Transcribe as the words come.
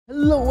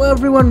Hello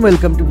everyone,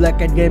 welcome to Black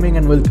Cat Gaming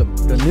and welcome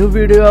to a new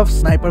video of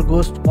Sniper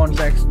Ghost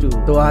Contracts 2.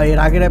 তো এর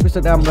আগের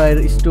এপিসোডে আমরা এর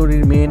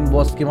স্টোরির মেইন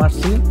বসকে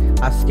মারছি।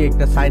 আজকে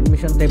একটা সাইড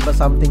মিশন টাইপ বা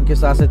সামথিং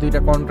কিছু আছে দুইটা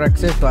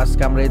কন্ট্রাক্টসে। তো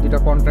আজকে আমরা এই দুইটা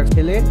কন্ট্রাক্ট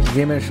খেলে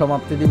গেমের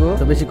সমাপ্তি দিব।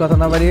 তো বেশি কথা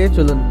না বাড়িয়ে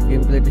চলুন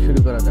গেম প্লেটি শুরু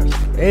করা যাক।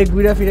 এক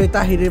বিড়া ফিরে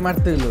তাহিরে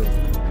মারতে হলো,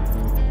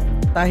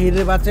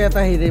 তাহিরে বাঁচায়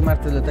তাহিরে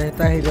মারতে হলো,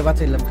 তাহিরে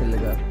বাঁচাইলাম খেলে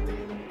গা।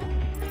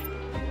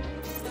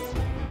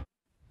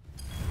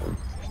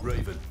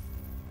 Raven,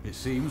 it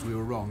seems we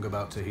were wrong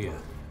about Tahir.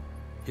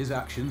 His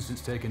actions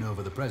since taking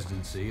over the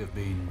presidency have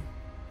been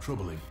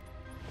troubling.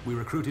 We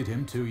recruited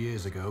him 2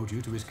 years ago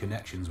due to his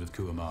connections with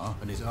Kuamar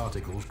and his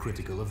articles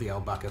critical of the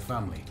Al-Bakr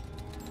family.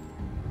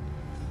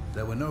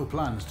 There were no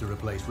plans to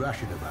replace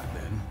Rashida back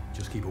then,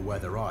 just keep a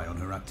weather eye on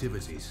her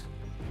activities.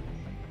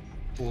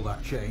 All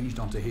that changed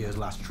on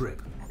Tahir's last trip.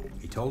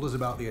 He told us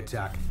about the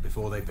attack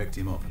before they picked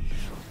him up,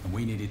 and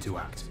we needed to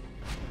act.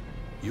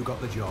 You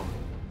got the job.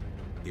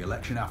 The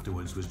election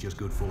afterwards was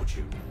just good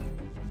fortune.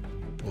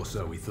 Or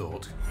so we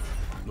thought.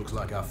 Looks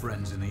like our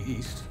friends in the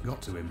East got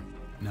to him.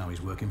 Now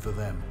he's working for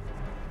them.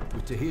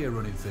 With Tahir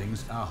running things,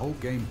 our whole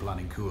game plan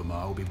in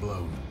Kuamar will be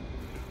blown.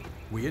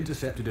 We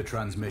intercepted a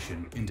transmission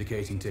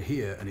indicating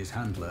Tahir and his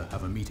handler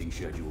have a meeting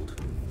scheduled.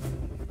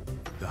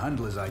 The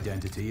handler's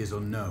identity is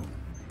unknown,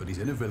 but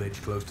he's in a village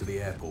close to the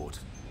airport.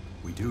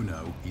 We do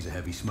know he's a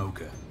heavy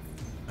smoker,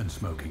 and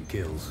smoking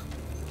kills.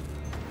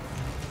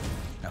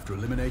 After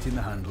eliminating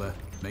the handler,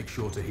 make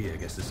sure Tahir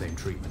gets the same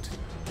treatment.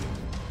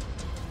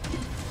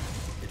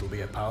 It'll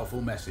be a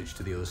powerful message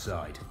to the other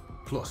side.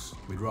 Plus,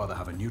 we'd rather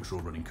have a neutral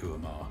running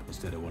Kuamar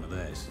instead of one of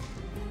theirs.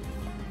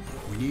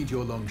 We need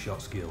your long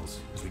shot skills,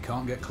 as we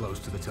can't get close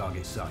to the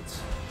target sites.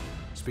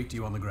 Speak to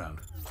you on the ground.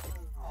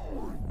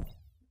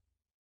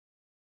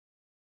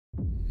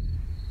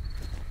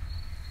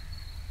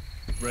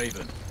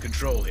 Raven,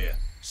 control here.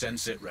 Send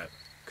sit rep.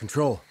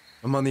 Control,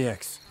 I'm on the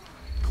X.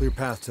 Clear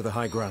path to the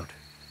high ground.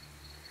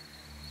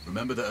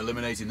 Remember that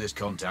eliminating this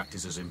contact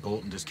is as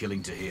important as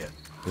killing Tahir.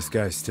 This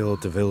guy's still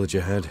at the village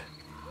ahead.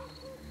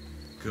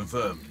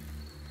 Confirmed.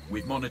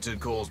 We've monitored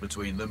calls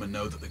between them and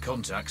know that the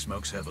contact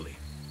smokes heavily.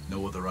 No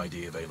other ID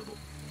available.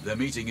 Their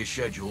meeting is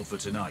scheduled for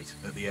tonight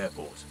at the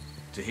airport.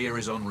 Tahir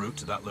is en route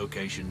to that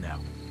location now.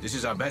 This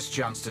is our best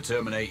chance to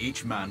terminate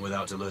each man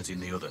without alerting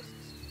the other.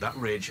 That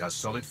ridge has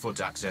solid foot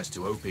access to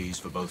OPs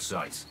for both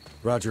sides.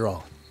 Roger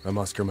all. I'm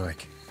Oscar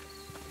Mike.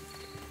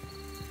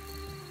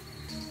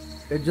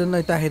 এর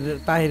জন্যই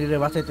তাহিরে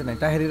বাঁচাইতে নাই,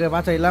 তাহিরে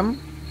বাঁচাইলাম।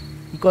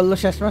 কি করলো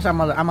শেষমেশ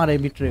আমার এই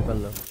betray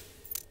করলো।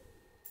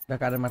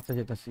 কারে মারতে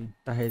যেতেছি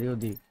তাহিরেও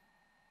দি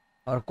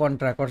और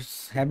कॉन्ट्रैक्ट और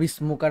हैवी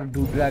स्मोकर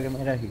डूड आगे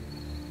मेरा ही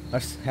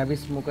और हैवी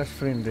स्मोकर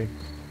फ्रेंड रे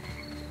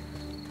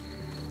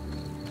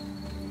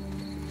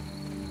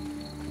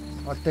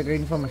और থেকে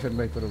ইনফরমেশন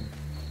বাই করব।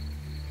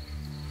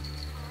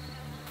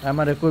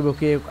 আমারে কইব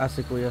কে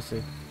আছে কই আছে,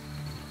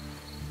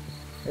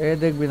 এ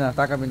দেখবি না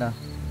তাকাবি না।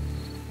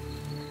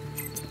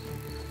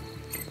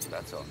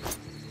 That's all.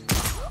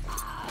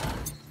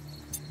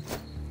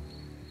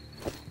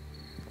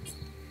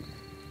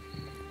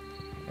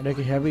 এটা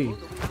কি হেভি?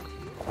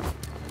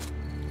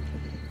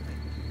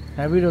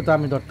 হেভিরও তো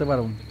আমি ধরতে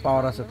পারব,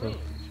 পাওয়ার আছে তো।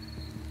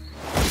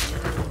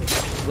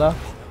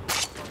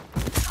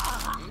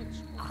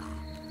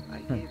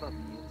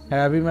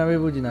 হেভি ম্যাভি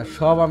বুঝি না,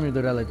 সব আমি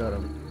ধরে লাইতে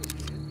পারব।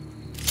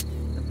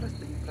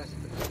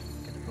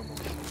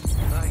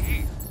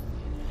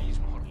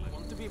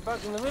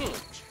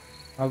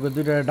 আগে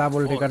দুইটা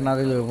ডাবল টিকার না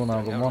দিলে হবো না,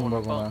 মন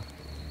বলবো না।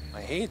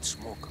 I hate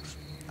smokers.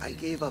 I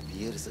gave up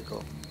years ago.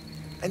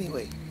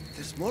 Anyway,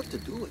 there's more to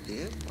do at the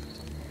airport.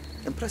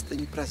 Impress the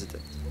new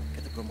president.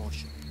 Get a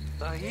promotion.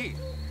 Tahir.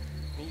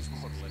 He's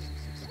more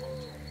lessons in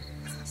smoking.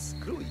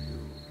 Screw you.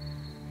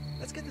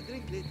 Let's get a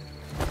drink later.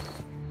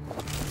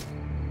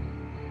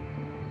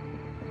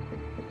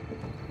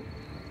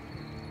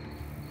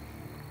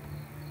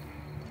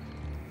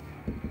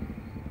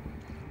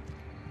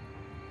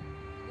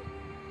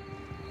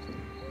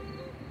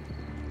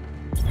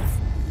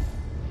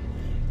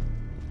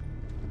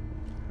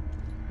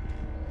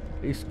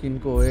 Skin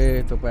को ए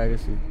तो पाएगा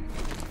सी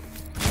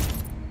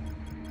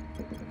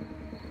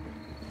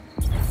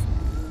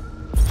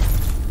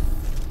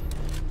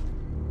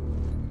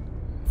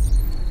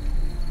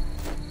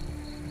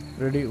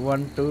ready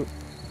 1 2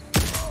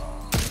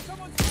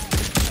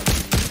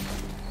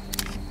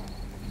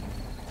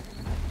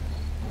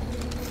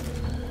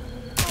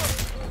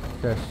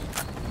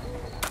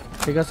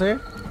 ঠিক আছে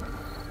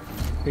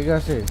ঠিক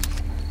আছে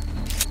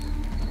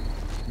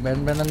ban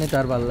ব্যানানি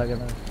তার ভালো লাগে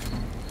না।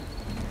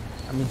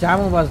 আমি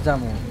জামু বাস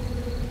জামু,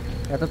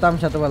 এত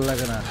তামসা তো ভালো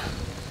লাগে না।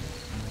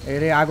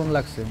 এর আগুন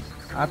লাগছে,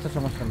 আচ্ছা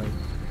সমস্যা নেই।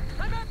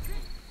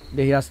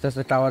 দেখি আস্তে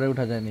আস্তে টাওয়ারে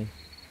উঠা যায়নি,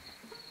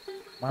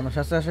 মানুষ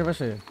আছে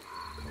আশেপাশে।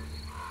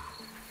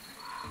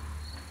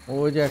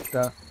 ওই যে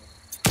একটা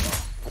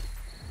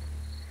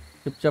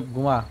চুপচাপ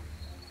ঘুমা,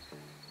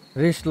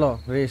 রেস্ট ল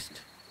রেস্ট।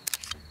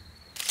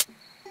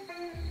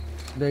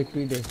 দেখ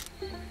তুই দে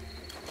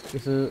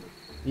কিছু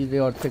ই দে,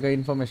 ওর থেকে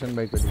ইনফরমেশন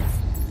বাই করি।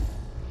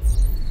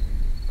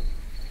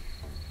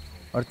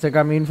 ওর থেকে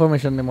আমি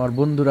ইনফরমেশন নেব আর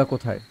বন্ধুরা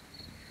কোথায়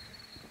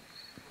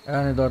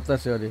এখানে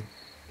ধরতেছে ওরে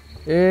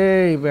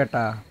এই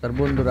বেটা তার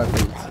বন্ধুরা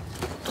কই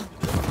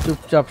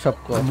চুপচাপ সব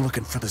কর I'm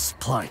looking for the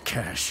supply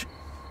cache.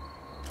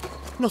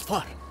 Not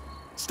far.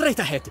 Straight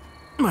ahead.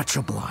 Much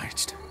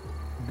obliged.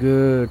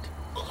 Good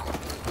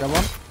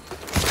কেমন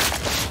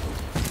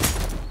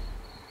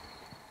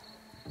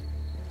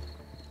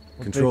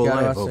Control,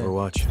 I have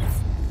overwatch.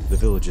 The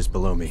village is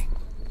below me.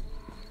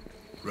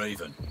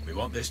 Raven, we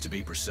want this to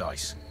be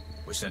precise.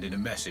 We're sending a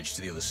message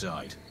to the other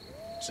side.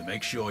 So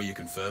make sure you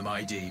confirm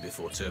ID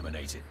before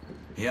terminating.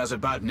 He has a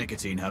bad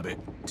nicotine habit.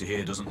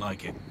 Tahir doesn't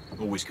like it.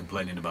 Always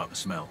complaining about the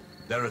smell.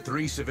 There are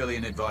 3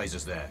 civilian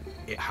advisors there.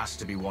 It has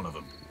to be one of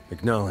them.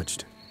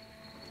 Acknowledged.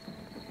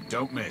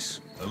 Don't miss.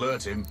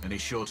 Alert him and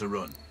he's sure to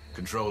run.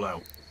 Control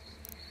out.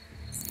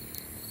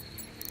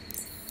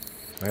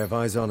 I have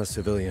eyes on a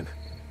civilian.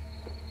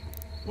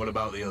 What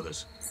about the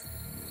others?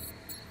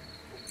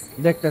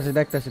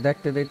 দেখতে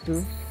দে একটু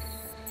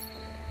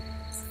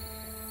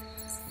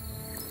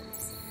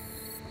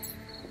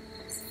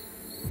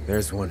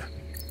There's one.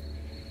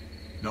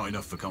 Not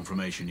enough for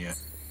confirmation yet.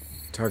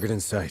 Target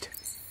in sight.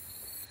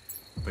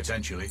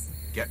 Potentially.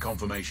 Get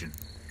confirmation.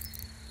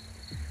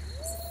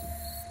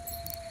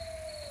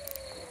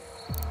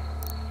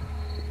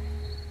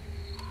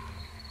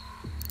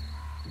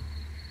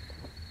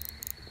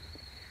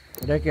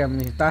 দেখে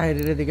আমি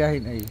তাহিরের দিকে আহি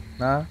নাই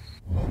না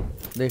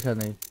দেখা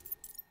নেই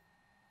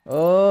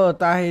ও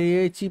তাহির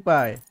এই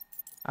চিপায়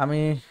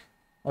আমি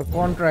ওর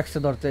কন্ট্রাক্টসে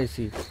ধরতে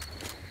আইছি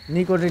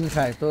নিকোটিন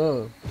খায় তো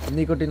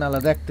নিকোটিন আলা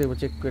দেখতে হবে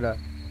চেক করে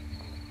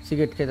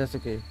cigarette খেতেছে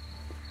K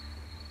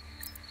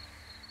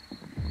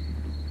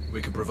We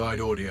can provide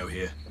audio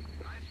here.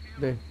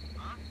 They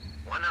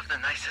One of the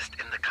nicest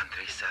in the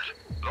country, sir.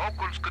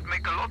 Locals could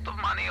make a lot of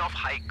money off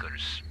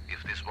hikers if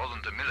this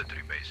wasn't a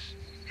military base.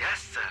 Yes,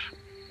 sir.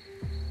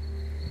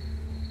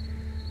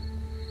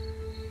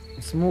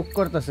 Smoke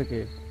করতেছে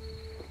কে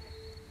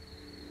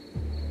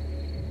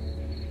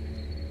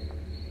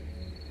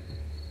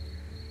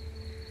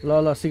ল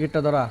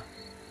সিগারেটটা ধরা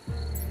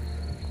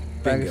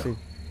Bingo.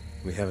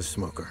 We have a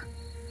smoker.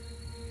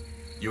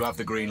 You have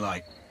the green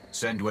light.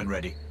 Send when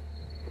ready.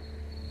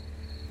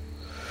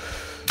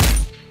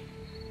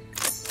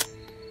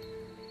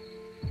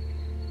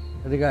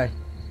 এদিকে আয়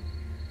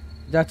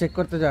যা check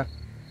করতে যা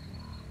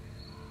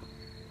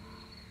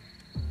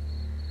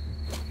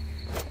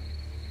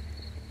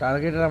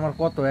টার্গেটের আমার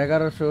কত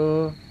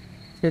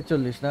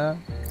 1146 না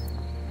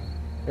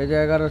এই যে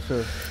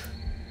 1100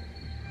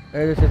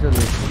 এই যে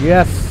 46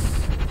 ইয়েস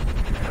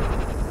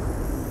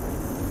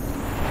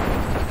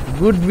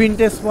গুড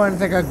ভিন্টেজ পয়েন্ট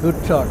থেকে গুড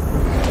শট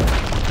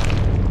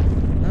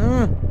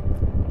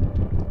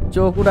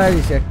চোখ উড়াই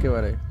দিছে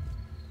একেবারে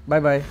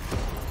bye bye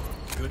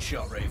Good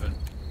shot, Raven.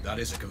 That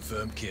is a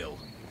confirmed kill.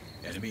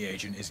 Enemy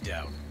agent is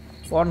down.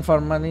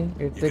 Confirm মানি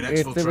এর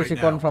থেকে বেশি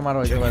কনফার্ম আর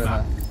হইতে পারে না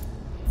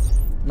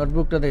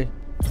নোটবুকটা দে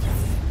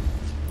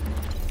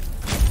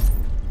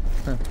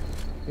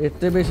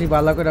এতে বেশি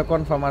ভালো করে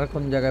কনফার্ম আর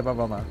কোন জায়গায়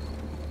পাবা না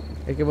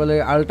একে বলে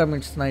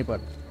আল্টিমেট স্নাইপার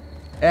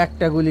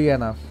একটা গুলি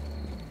এনাফ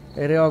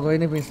এরে অগ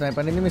এনিমি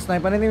স্নাইপার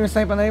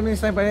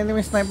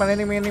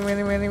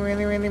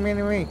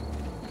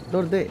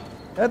দৌড় দে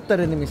এত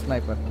এনিমি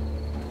স্নাইপার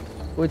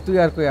ওই তুই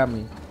আর কই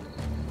আমি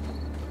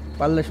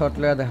পারলে শট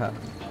লয়া দেখা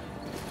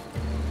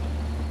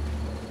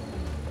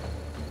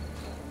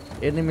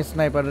এনিমি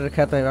স্নাইপারের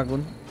খেতায়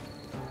আগুন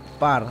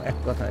পার এক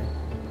কথায়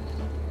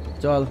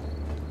চল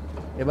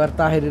এবার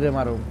তাহিরিরে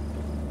মারো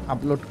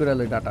আপলোড করে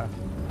লই ডাটা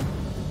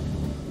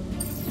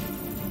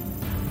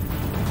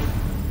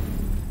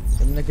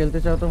এমনি খেলতে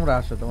চাও তোমরা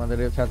আসো তোমাদের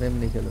সাথে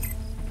এমনি খেলো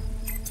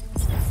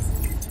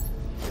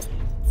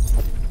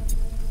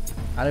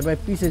আরে ভাই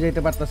পিছে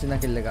যাইতে পারতাছি না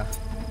খেললে গা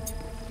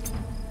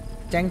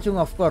চ্যাংচুং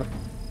অফ কর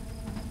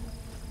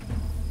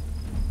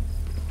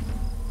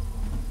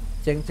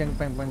চ্যাং চ্যাং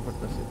প্যাং প্যাং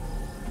করতেছে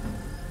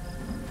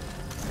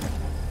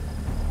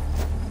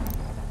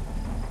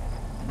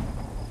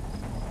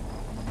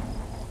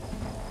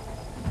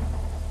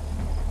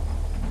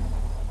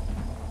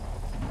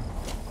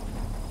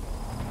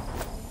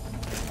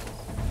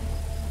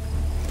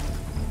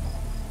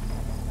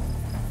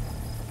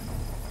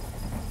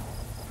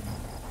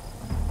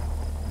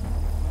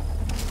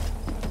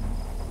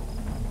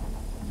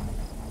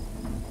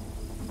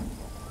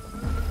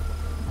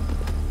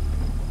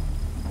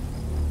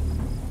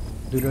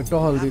দুটো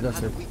টহল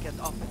দিতেছে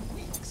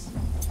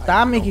তা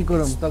আমি কি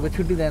করুম তবে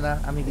ছুটি দেয় না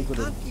আমি কি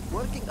করুম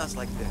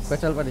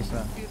পেছাল পারিস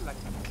না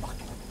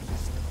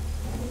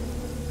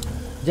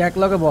যে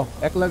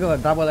এক লগে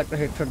ডাবল একটা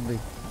হেডশট দিই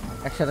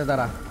একসাথে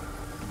দাঁড়া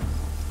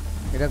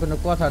এটা কোনো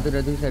কথা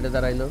দুই সাইডে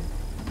দাঁড়াইলো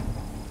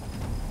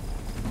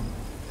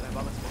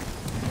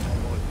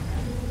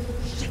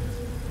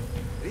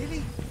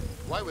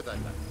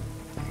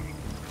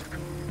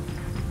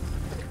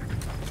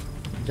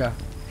যা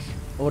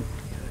ওঠ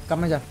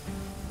কামে যা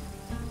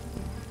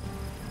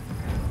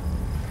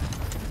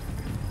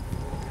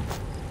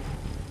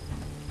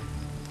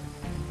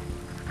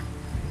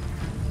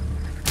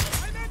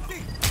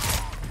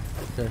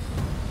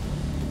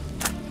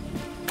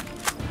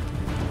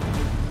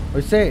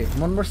হইছে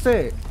মন পড়ছে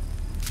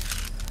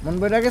মন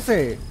বইরা গেছে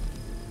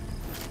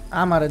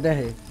আমারে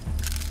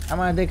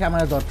দেখে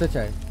আমারে ধরতে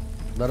চায়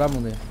ধরা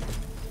মনে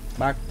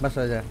বাক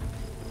বাসা যায়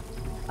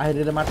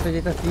আহিরে মারতে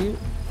যেতেছি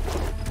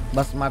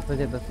বাস মারতে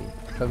যেতেছি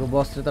কাকু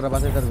বসছে তোরা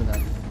বাঁচাতে পারবি না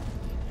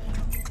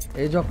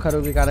এই যক্ষা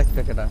রোগী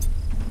আরেকটা কেটা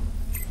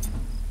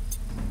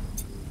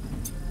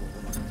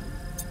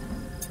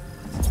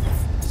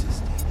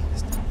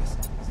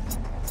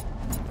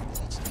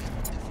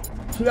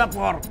শুয়া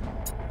পর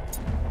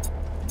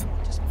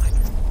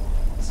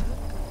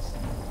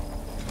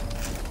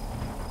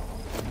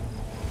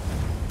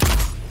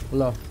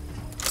লো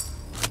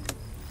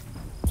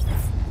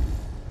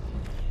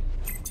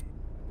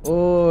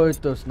ওই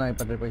তো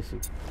স্নাইপারে পাইছি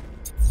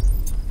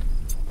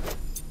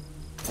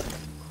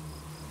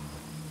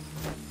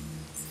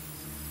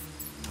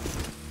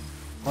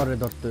ওরে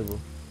ধরতে হইব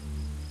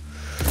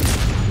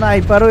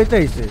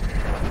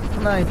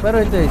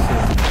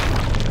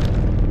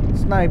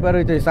স্নাইপার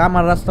হইতে আইছে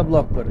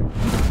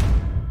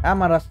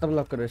আমার রাস্তা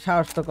ব্লক করে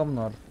সাহস তো কম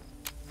নর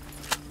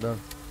ধর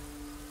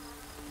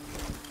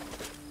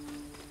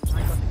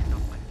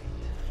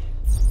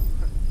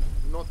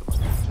Not about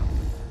the jump.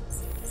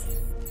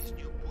 These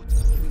new boots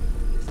are giving me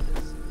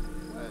blisters.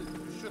 Well,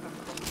 you should have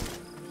come.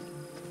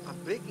 I'm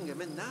breaking them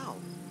in now.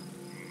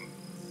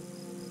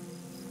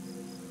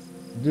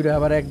 দুইটা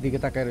আবার একদিকে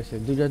তাকায় রয়েছে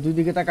দুই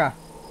দিকে তাকা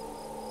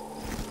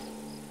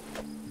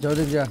যাও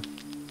দেখ যা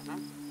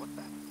What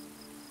the?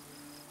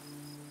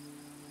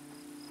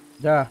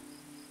 যা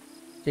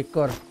চেক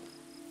কর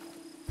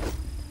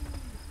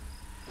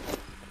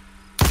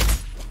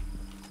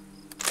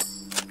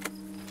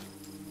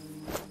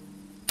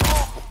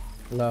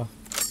ল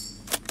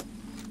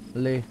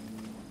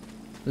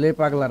লে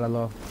পাগলারা ল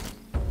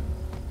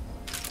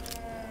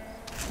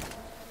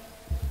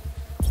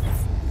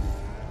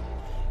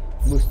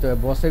বুঝতে হবে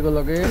বসে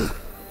গুলোকে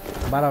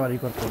বাড়াবাড়ি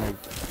করতে নাই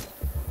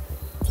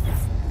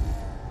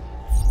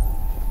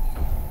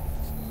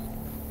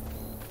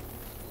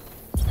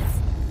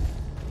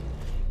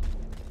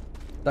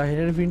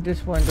তাহিরের ভিন্টেজ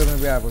পয়েন্ট আমি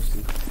বেয়া করছি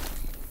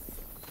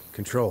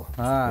Control.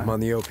 Ah. I'm on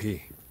the OP.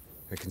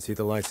 I can see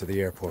the lights of the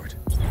airport.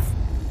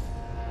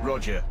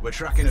 Roger, we're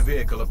tracking a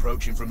vehicle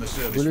approaching from the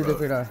service Bully the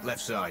road. pira.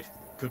 Left side.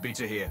 Could be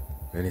to here.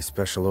 Any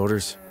special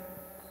orders?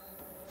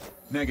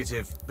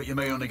 Negative, but you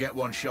may only get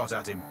one shot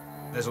at him.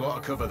 There's a lot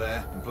of cover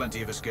there and plenty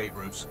of escape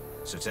routes,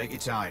 so take your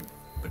time,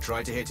 but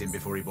try to hit him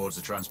before he boards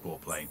the transport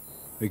plane.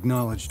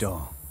 Acknowledged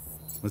all.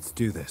 Let's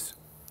do this.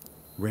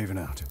 Raven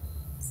out.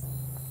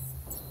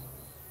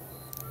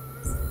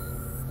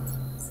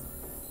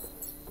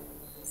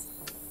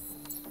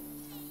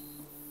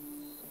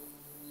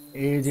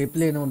 এই যে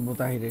plane উঠবো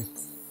তাহিরে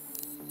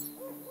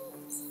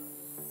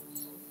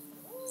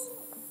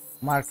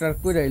marker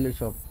কই রাইলো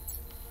সব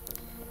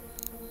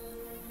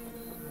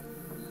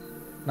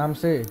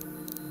নামছে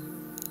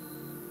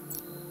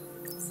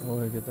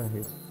ওই যে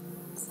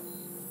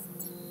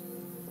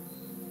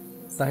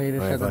তাহিরের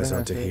I have সাথে eyes দেখা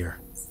onto আছে। here.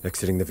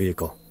 Exiting the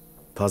vehicle.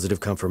 Positive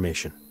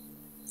confirmation.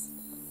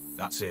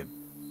 That's him.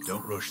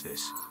 Don't rush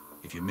this.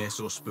 If you miss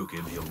or spook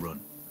him, he'll run.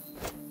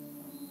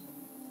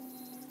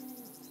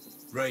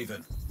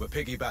 Raven, we're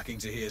piggybacking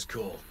to here's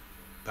call.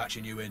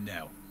 Patching you in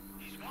now.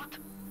 He's what?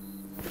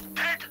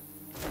 Dead?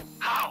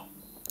 How?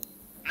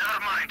 Never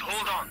mind,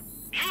 hold on.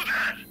 You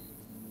there?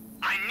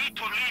 I need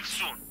to leave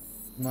soon.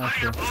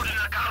 Hurry up loading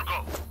the cargo.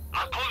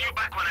 I'll call you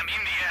back when I'm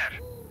in the air.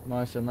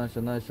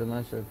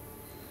 Nice.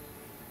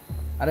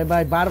 আরে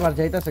ভাই বারবার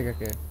যাইতাছে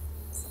কাকে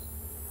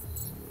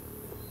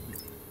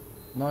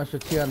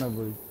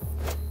 996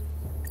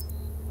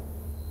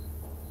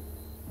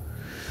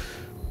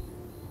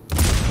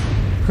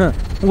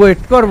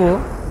 wait করব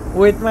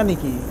wait মানে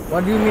কি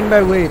what do you mean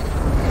by wait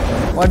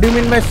what do you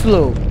mean by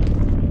slow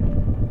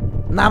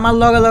নামার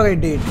লগে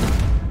dead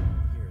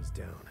Here is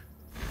down.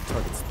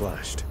 Target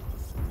splashed.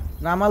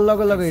 নামার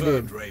লগে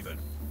dead Confirmed, Raven.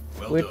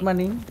 Well wait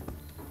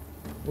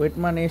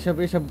done. মানে এসব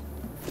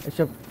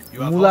You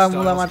have মুলা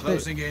hostiles মারতে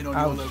closing in on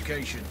your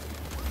location.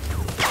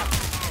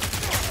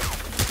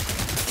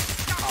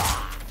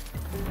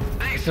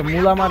 এসব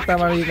মুলা মারতে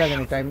আমার ই লাগে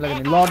না টাইম লাগে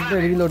না লড দে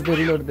রিলোড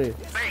দে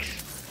Base.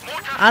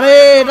 Mortar. আরে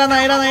এটা না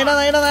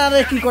আরে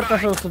কি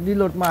করতেছস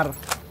রিলোড মার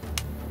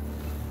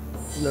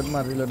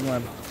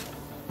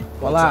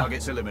All Voila.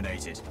 targets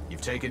eliminated.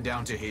 You've taken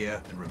down to here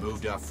and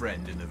removed our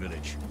friend in the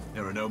village.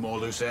 There are no more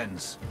loose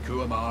ends.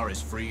 Kuamar is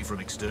free from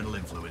external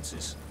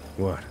influences.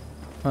 What?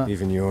 Huh.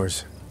 Even yours?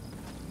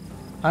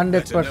 100%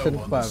 Better know one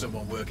than par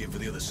someone working for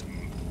the other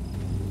side.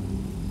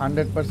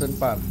 100%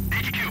 par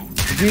HQ.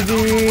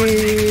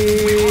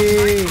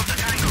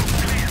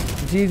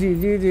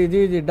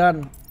 GG done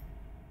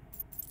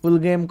full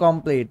game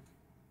complete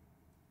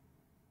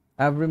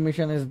every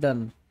mission is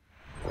done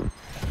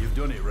You've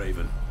done it,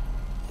 Raven.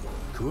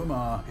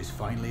 Kuamar is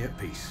finally at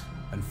peace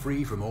and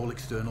free from all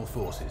external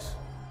forces.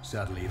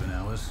 Sadly, even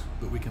ours,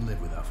 but we can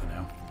live with that for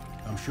now.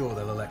 I'm sure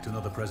they'll elect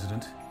another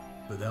president,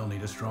 but they'll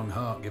need a strong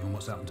heart given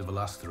what's happened to the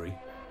last three.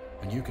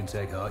 And you can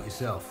take heart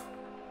yourself.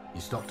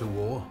 You stopped a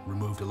war,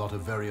 removed a lot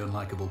of very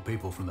unlikable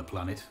people from the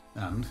planet,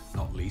 and,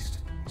 not least,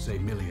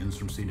 saved millions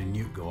from seeing a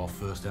nuke go off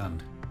firsthand.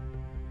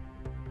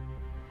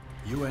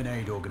 UN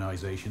aid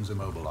organizations are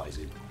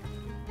mobilizing.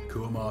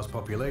 Kuamar's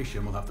population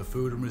will have the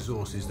food and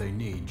resources they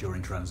need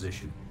during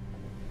transition.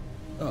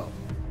 Oh,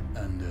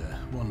 and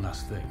one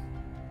last thing.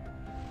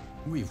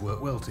 We've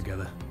worked well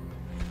together.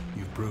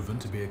 You've proven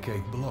to be a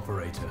capable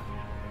operator,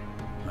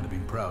 and I've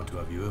been proud to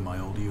have you in my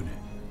old unit.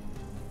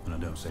 And I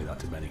don't say that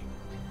to many.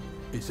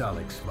 It's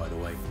Alex, by the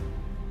way.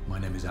 My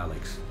name is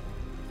Alex.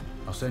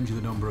 I'll send you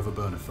the number of a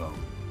burner phone,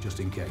 just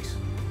in case.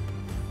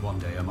 One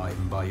day I might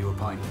even buy you a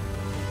pint.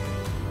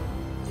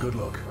 Good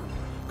luck.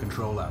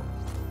 Control out.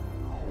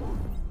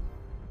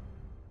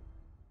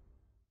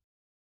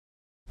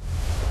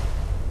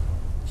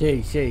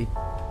 সেই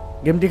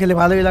গেমটি খেলে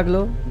ভালোই লাগলো।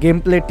 Game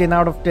play 10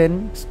 out of 10।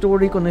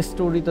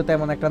 Story তো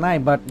তেমন একটা নাই,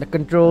 but the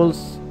controls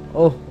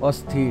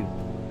অস্থির।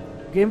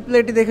 গেম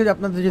প্লেটি দেখে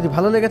আপনাদের যদি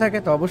ভালো লেগে থাকে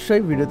তো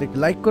অবশ্যই ভিডিওতে একটু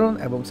লাইক করুন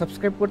এবং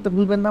সাবস্ক্রাইব করতে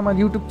ভুলবেন না আমার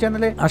ইউটিউব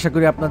চ্যানেলে। আশা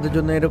করি আপনাদের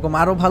জন্য এরকম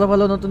আরো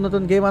ভালো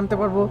নতুন গেম আনতে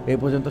পারবো। এই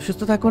পর্যন্ত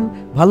সুস্থ থাকুন,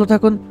 ভালো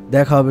থাকুন,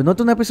 দেখা হবে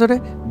নতুন এপিসোডে।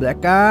 Black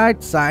kite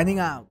signing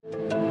out.